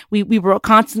his side. We were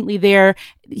constantly there.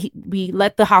 We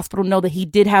let the hospital know that he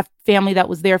did have family that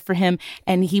was there for him,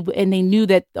 and they knew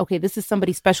that, okay, this is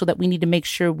somebody special that we need to make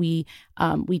sure we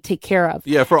take care of.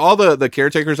 Yeah, for all the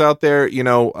caretakers out there,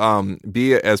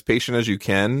 be as patient as you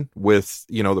can with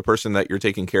the person that you're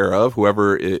taking care of,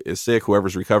 whoever is sick,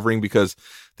 whoever's recovering, because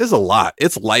there's a lot.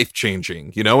 It's life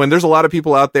changing, and there's a lot of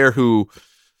people out there who.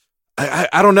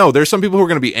 I don't know. There's some people who are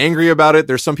going to be angry about it.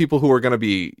 There's some people who are going to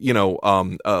be,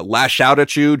 lash out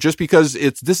at you just because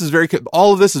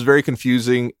all of this is very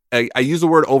confusing. I use the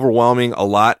word overwhelming a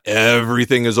lot.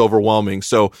 Everything is overwhelming.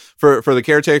 So for the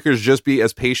caretakers, just be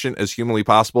as patient as humanly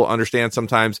possible. Understand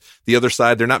sometimes the other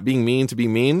side, they're not being mean to be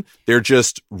mean. They're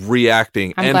just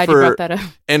reacting. I'm glad you brought that up.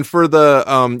 And for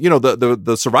the,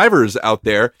 the survivors out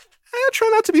there, try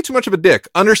not to be too much of a dick.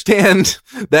 Understand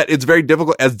that it's very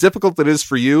difficult. As difficult it is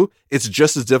for you, it's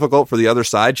just as difficult for the other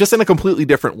side, just in a completely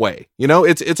different way.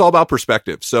 It's all about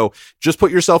perspective. So just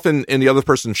put yourself in the other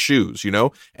person's shoes,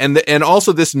 and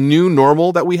also this new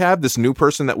normal that we have, this new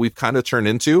person that we've kind of turned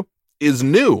into is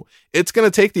new. It's going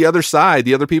to take the other side,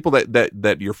 the other people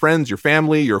that your friends, your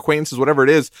family, your acquaintances, whatever it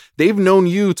is, they've known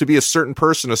you to be a certain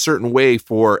person, a certain way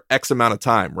for X amount of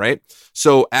time, right?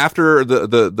 So after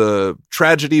the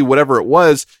tragedy, whatever it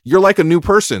was, you're like a new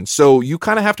person. So you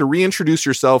kind of have to reintroduce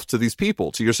yourself to these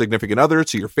people, to your significant other,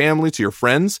 to your family, to your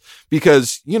friends,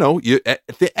 because,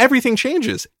 everything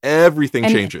changes. Everything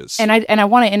changes. And I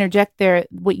want to interject there.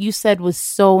 What you said was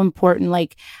so important,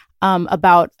 like,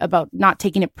 about not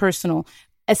taking it personal,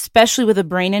 especially with a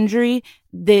brain injury.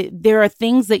 There are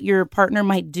things that your partner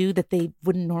might do that they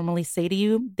wouldn't normally say to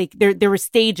you. There were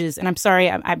stages, and I'm sorry,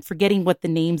 I'm forgetting what the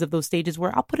names of those stages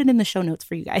were. I'll put it in the show notes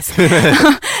for you guys.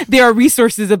 There are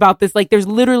resources about this. Like there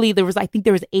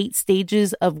was 8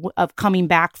 stages of coming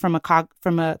back from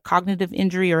a cognitive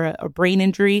injury or a brain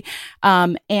injury,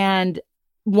 and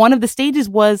one of the stages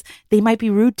was they might be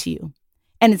rude to you.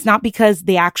 And it's not because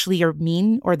they actually are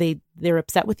mean or they're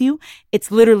upset with you.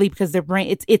 It's literally because their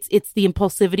brain, it's the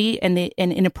impulsivity and the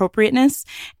inappropriateness.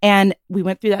 And we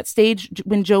went through that stage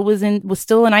when Joe was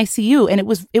still in ICU, and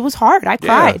it was hard. I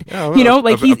cried. Yeah,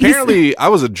 well, apparently I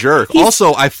was a jerk.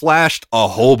 Also, I flashed a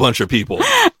whole bunch of people.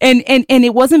 And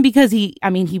it wasn't because he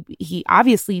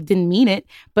obviously didn't mean it,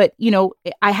 but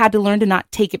I had to learn to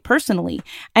not take it personally.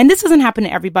 And this doesn't happen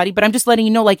to everybody, but I'm just letting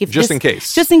you know, like, in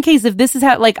case if this is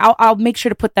how, like, I'll make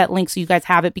sure to put that link so you guys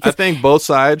have it, because I think both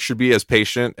sides should be as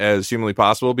patient as humanly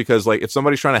possible, because like if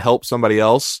somebody's trying to help somebody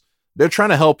else, they're trying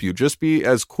to help you. Just be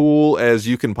as cool as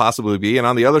you can possibly be. And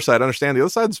on the other side, understand the other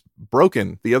side's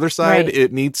broken. The other side, right.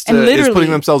 It needs to is putting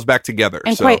themselves back together.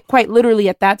 And quite literally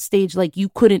at that stage, like you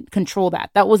couldn't control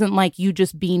that. That wasn't like you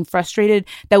just being frustrated.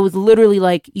 That was literally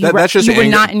like you were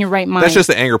not in your right mind. That's just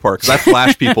the anger part, because I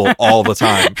flash people all the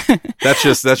time. That's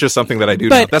just something that I do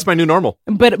now. That's my new normal.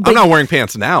 But I'm not wearing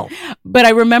pants now. But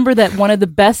I remember that one of the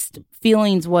best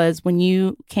feelings was when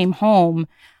you came home,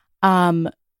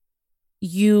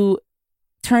 you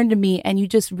turned to me and you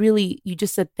just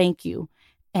said thank you,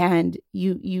 and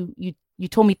you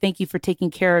told me thank you for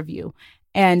taking care of you.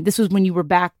 And this was when you were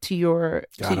back to your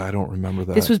I don't remember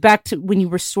that. This was back to when you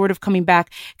were sort of coming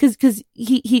back, because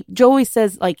Joe always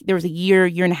says, like, there was a year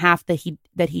and a half that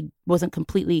he wasn't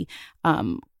completely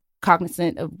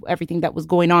cognizant of everything that was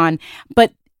going on,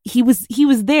 but he was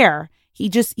there. He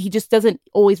just doesn't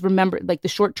always remember, like the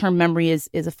short-term memory is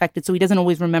affected. So he doesn't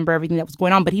always remember everything that was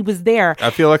going on, but he was there. I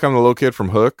feel like I'm the little kid from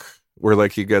Hook, where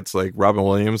like he gets like Robin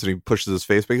Williams and he pushes his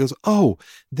face back. He goes, "Oh,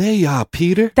 they are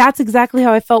Peter." That's exactly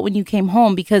how I felt when you came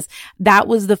home, because that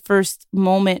was the first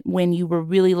moment when you were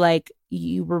really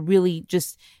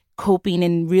just coping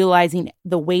and realizing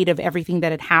the weight of everything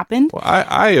that had happened. Well,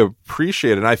 I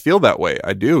appreciate it. And I feel that way.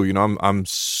 I do. You know, I'm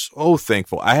so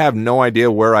thankful. I have no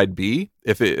idea where I'd be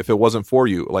if it wasn't for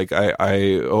you. Like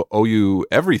I owe you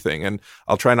everything, and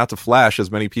I'll try not to flash as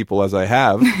many people as I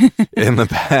have in the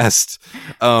past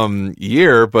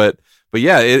year. But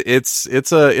yeah,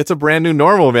 it's a brand new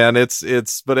normal, man.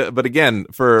 But again,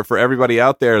 for everybody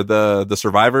out there, the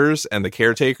survivors and the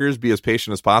caretakers, be as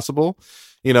patient as possible.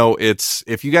 You know,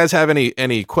 if you guys have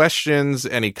any questions,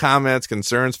 any comments,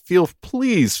 concerns,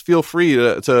 please feel free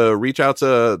to reach out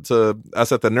to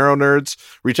us at the Neuro Nerds.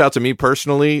 Reach out to me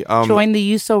personally. Join the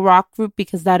USO Rock group,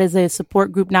 because that is a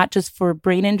support group not just for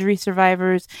brain injury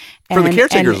survivors, for the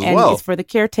caretakers as well. It's for the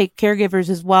caregivers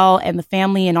as well, and the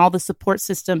family and all the support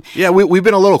system. Yeah, we've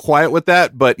been a little quiet with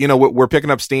that, but you know, we're picking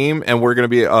up steam, and we're going to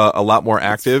be a lot more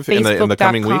active in the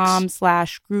coming weeks.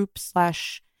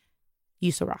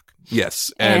 Facebook.com/group/USO Rock.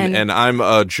 Yes, and I'm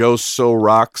Joso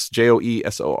Rocks,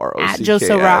 JoESOROCKS at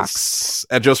Joso Rocks.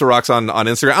 At Joso Rocks on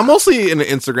Instagram. I'm mostly an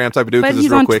Instagram type of dude but because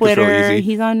it's real quick, Twitter. it's real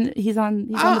easy. He's on.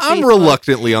 I'm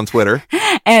reluctantly on Twitter.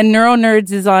 And Neuro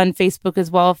Nerds is on Facebook as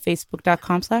well.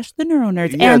 Facebook.com/the Neuro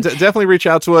Nerds. Yeah, and definitely reach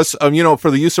out to us. You know, for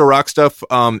the USO Rock stuff,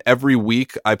 every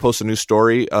week I post a new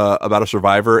story about a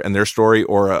survivor and their story,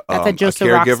 or a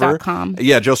caregiver.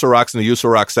 Yeah, Joso Rocks in the USO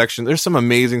Rock section. There's some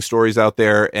amazing stories out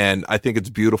there, and I think it's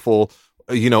beautiful.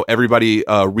 You know, everybody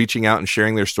reaching out and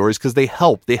sharing their stories, because they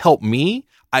help me.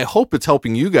 I hope it's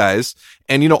helping you guys,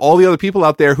 and you know, all the other people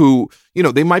out there who, you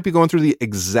know, they might be going through the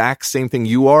exact same thing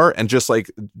you are, and just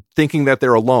like thinking that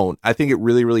they're alone. I think it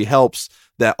really, really helps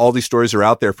that all these stories are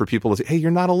out there for people to say, hey,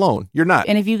 you're not alone. You're not.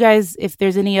 And if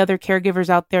there's any other caregivers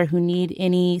out there who need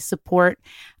any support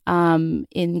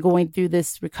in going through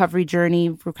this recovery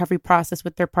process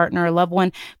with their partner or loved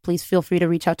one, please feel free to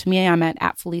reach out to me. I'm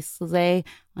at Felice Lizet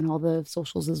on all the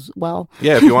socials as well.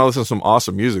 Yeah, if you want to listen to some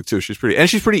awesome music too, she's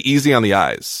pretty easy on the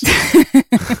eyes.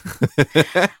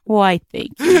 Why,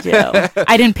 thank you, Joe.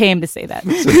 I didn't pay him to say that.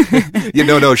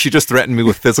 No, she just threatened me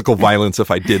with physical violence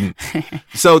if I didn't.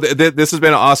 So this has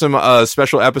been an awesome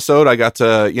special episode. I got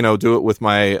to, you know, do it with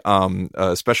my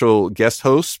special guest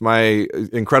host, my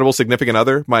incredible significant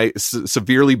other, my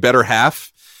severely better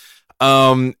half.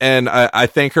 And I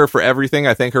thank her for everything.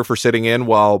 I thank her for sitting in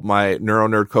while my Neuro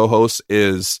Nerd co-host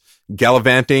is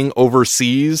gallivanting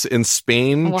overseas in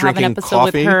Spain, drinking have an episode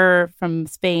coffee. With her from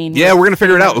Spain. Yeah, we're gonna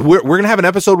figure it out. We're gonna have an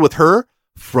episode with her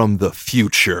from the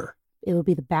future. It will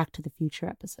be the Back to the Future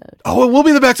episode. Oh, it will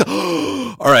be the Back to...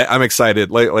 All right, I'm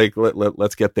excited.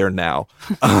 Let's get there now.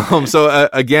 So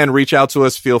again, reach out to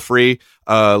us. Feel free.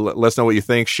 Let us know what you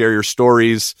think. Share your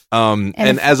stories. And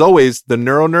as always, the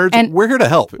Neuro Nerds, we're here to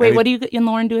help. Wait, what do you and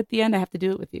Lauren do at the end? I have to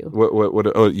do it with you. What?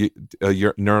 Oh,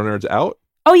 your Neuro Nerds out?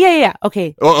 Oh, yeah.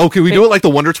 Okay. Oh, okay. We do it like the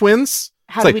Wonder Twins?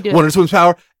 How do we do it? Wonder Twins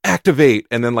power, activate,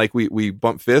 and then like we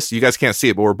bump fists. You guys can't see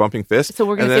it, but we're bumping fists. So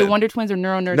we're gonna say Wonder Twins or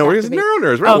Neuro Nerds. No, we're gonna say Neuro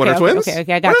Nerds. We're not Wonder Twins.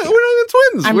 Okay, I got you. We're not even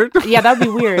twins. Yeah, that'd be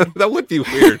weird. That would be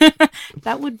weird.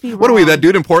 That would be wrong. What are we? That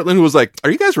dude in Portland who was like,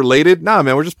 "Are you guys related?" Nah,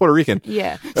 man, we're just Puerto Rican.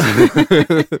 Yeah.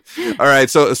 All right.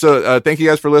 So thank you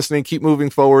guys for listening. Keep moving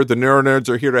forward. The Neuro Nerds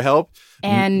are here to help.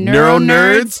 And Neuro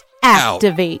Nerds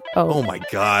activate. Oh my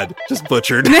God, just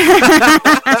butchered.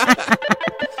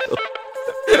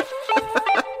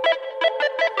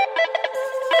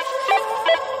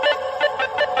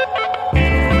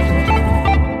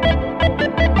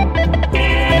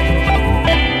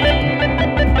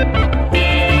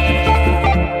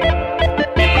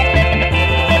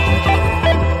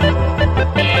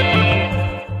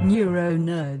 Neuro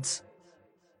Nerds.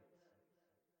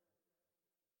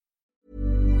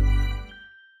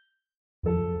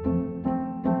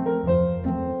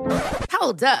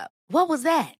 Hold up. What was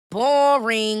that?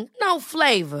 Boring. No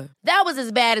flavor. That was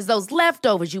as bad as those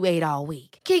leftovers you ate all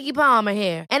week. Keke Palmer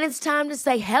here, and it's time to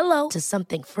say hello to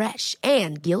something fresh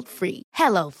and guilt-free.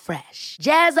 Hello Fresh.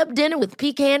 Jazz up dinner with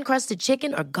pecan-crusted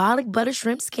chicken or garlic butter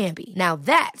shrimp scampi. Now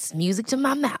that's music to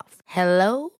my mouth.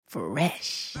 Hello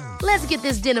Fresh. Let's get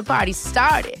this dinner party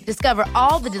started. Discover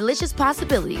all the delicious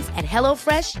possibilities at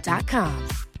HelloFresh.com.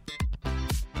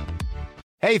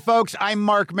 Hey, folks, I'm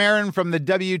Mark Maron from the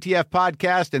WTF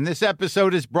Podcast, and this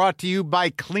episode is brought to you by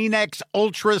Kleenex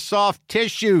Ultra Soft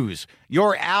Tissues,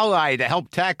 your ally to help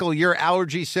tackle your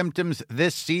allergy symptoms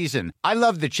this season. I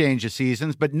love the change of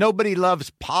seasons, but nobody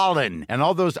loves pollen and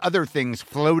all those other things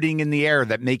floating in the air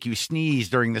that make you sneeze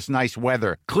during this nice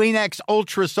weather. Kleenex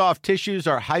Ultra Soft Tissues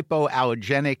are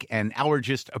hypoallergenic and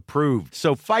allergist approved,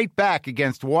 so fight back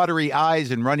against watery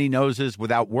eyes and runny noses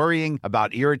without worrying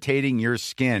about irritating your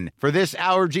skin. For this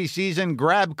allergy season,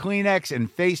 grab Kleenex and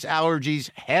face allergies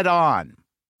head on.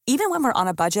 Even when we're on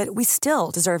a budget, we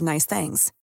still deserve nice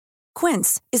things.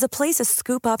 Quince is a place to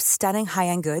scoop up stunning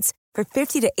high-end goods for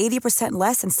 50 to 80%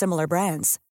 less than similar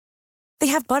brands. They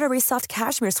have buttery soft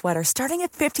cashmere sweaters starting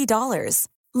at $50,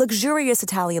 luxurious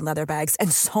Italian leather bags,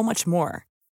 and so much more.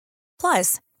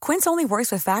 Plus, Quince only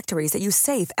works with factories that use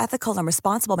safe, ethical, and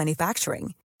responsible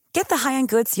manufacturing. Get the high-end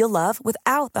goods you'll love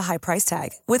without the high price tag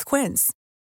with Quince.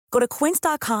 Go to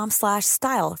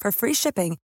quince.com/style for free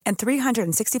shipping and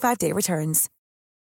 365-day returns.